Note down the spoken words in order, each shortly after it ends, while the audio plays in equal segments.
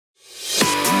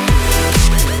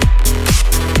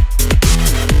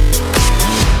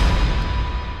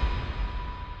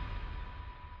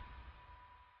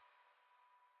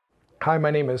Hi,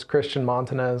 my name is Christian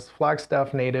Montañez,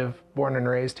 Flagstaff native, born and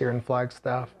raised here in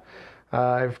Flagstaff.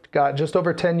 I've got just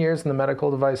over 10 years in the medical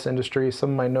device industry.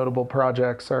 Some of my notable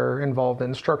projects are involved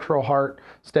in structural heart,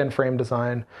 stent frame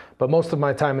design, but most of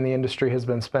my time in the industry has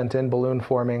been spent in balloon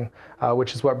forming,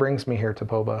 which is what brings me here to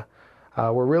POBA.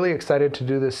 We're really excited to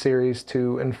do this series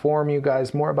to inform you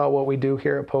guys more about what we do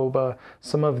here at POBA,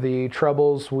 some of the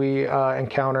troubles we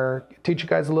encounter, teach you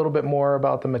guys a little bit more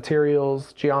about the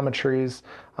materials, geometries,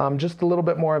 just a little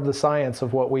bit more of the science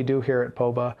of what we do here at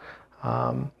POBA.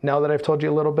 Now that I've told you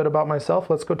a little bit about myself,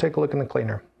 let's go take a look in the clean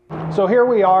room. So here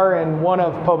we are in one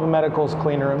of POBA Medical's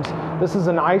clean rooms. This is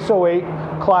an ISO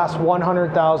 8 class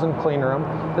 100,000 clean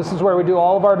room. This is where we do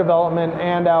all of our development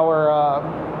and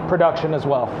our production as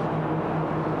well.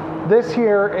 This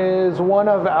here is one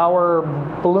of our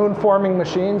balloon forming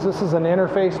machines. This is an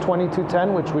Interface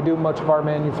 2210, which we do much of our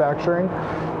manufacturing.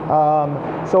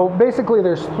 So basically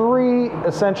there's three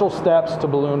essential steps to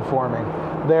balloon forming.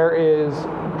 There is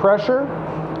pressure,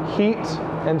 heat,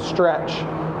 and stretch.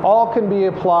 All can be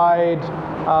applied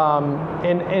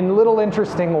in little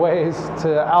interesting ways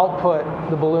to output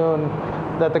the balloon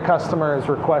that the customer is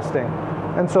requesting.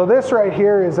 And so this right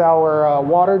here is our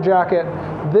water jacket.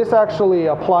 This actually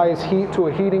applies heat to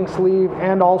a heating sleeve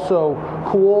and also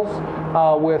cools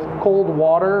with cold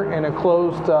water in a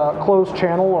closed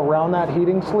channel around that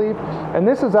heating sleeve. And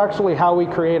this is actually how we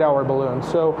create our balloons.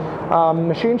 So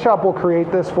machine shop will create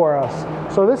this for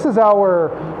us. So this is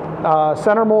our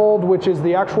center mold, which is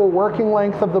the actual working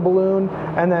length of the balloon,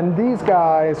 and then these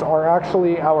guys are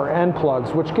actually our end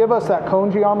plugs, which give us that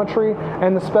cone geometry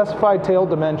and the specified tail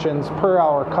dimensions per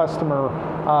our customer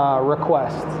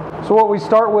requests. So what we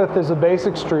start with is a base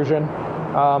extrusion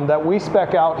that we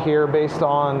spec out here based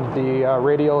on the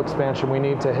radial expansion we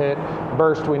need to hit,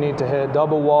 burst we need to hit,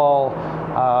 double wall,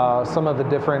 some of the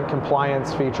different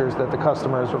compliance features that the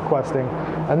customer is requesting.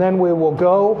 And then we will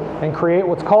go and create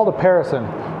what's called a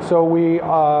parison. So we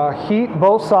heat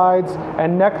both sides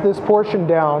and neck this portion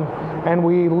down, and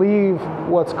we leave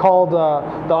what's called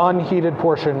the unheated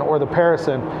portion, or the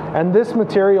parison. And this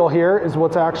material here is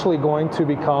what's actually going to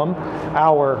become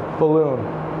our balloon.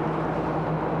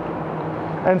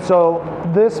 And so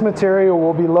this material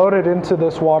will be loaded into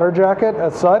this water jacket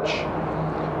as such,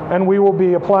 and we will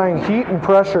be applying heat and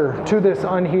pressure to this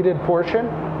unheated portion.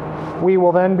 We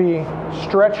will then be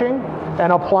stretching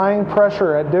and applying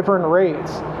pressure at different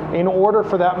rates in order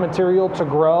for that material to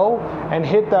grow and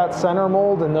hit that center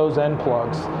mold and those end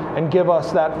plugs and give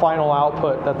us that final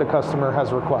output that the customer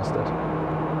has requested.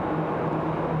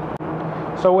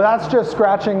 So that's just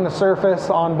scratching the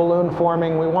surface on balloon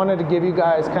forming. We wanted to give you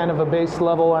guys kind of a base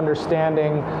level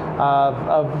understanding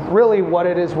of really what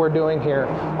it is we're doing here.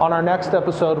 On our next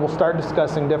episode, we'll start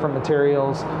discussing different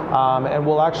materials, and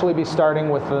we'll actually be starting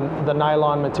with the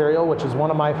nylon material, which is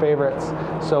one of my favorites.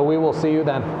 So we will see you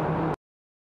then.